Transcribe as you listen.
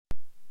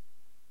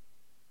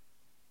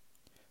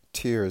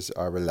Tears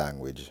are a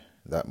language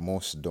that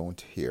most don't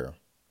hear,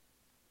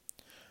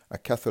 a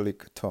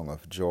Catholic tongue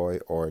of joy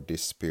or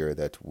despair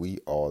that we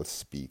all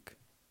speak,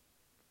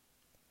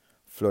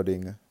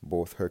 flooding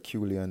both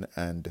Herculean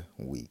and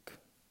weak.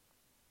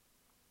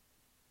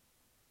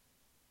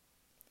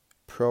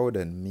 Proud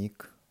and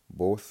meek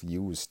both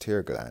use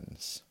tear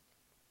glands,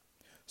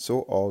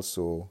 so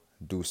also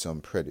do some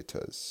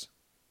predators.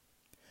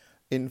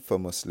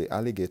 Infamously,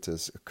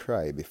 alligators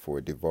cry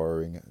before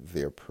devouring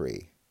their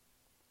prey.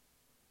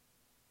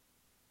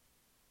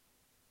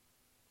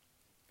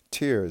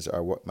 Tears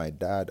are what my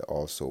dad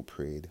also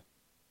prayed,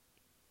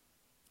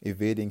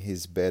 evading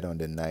his bed on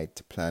the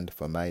night planned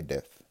for my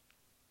death.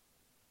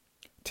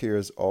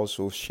 Tears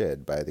also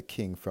shed by the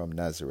King from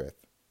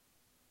Nazareth,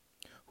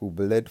 who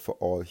bled for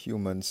all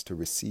humans to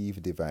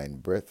receive divine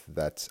breath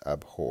that's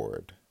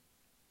abhorred.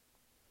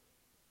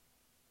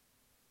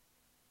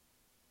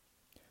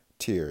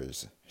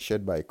 Tears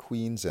shed by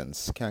queens and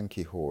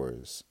skanky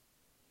whores,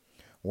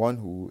 one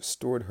who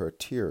stored her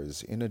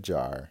tears in a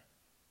jar.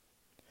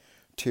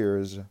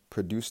 Tears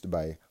produced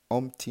by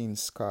umpteen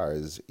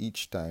scars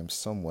each time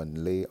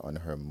someone lay on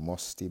her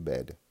musty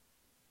bed.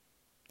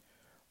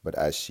 But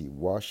as she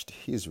washed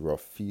his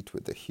rough feet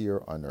with the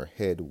hair on her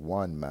head,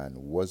 one man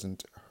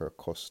wasn't her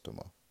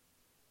customer.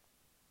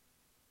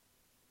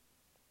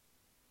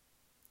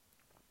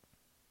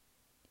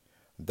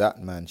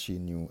 That man she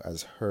knew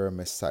as her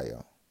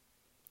Messiah,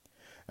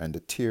 and the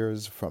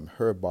tears from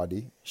her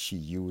body she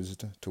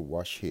used to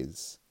wash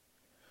his.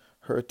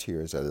 Her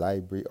tears a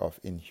library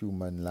of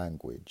inhuman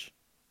language,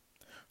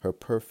 her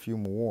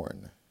perfume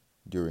worn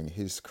during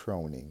his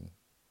crowning.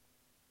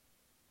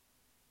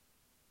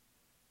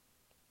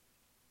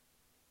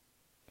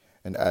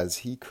 And as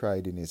he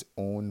cried in his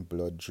own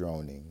blood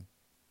drowning,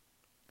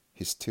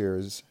 his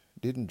tears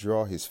didn't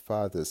draw his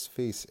father's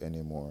face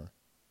anymore,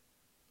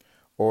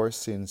 or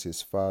sins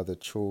his father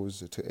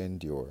chose to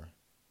endure,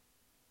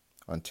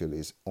 until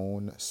his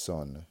own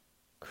son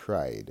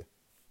cried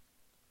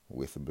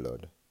with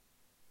blood.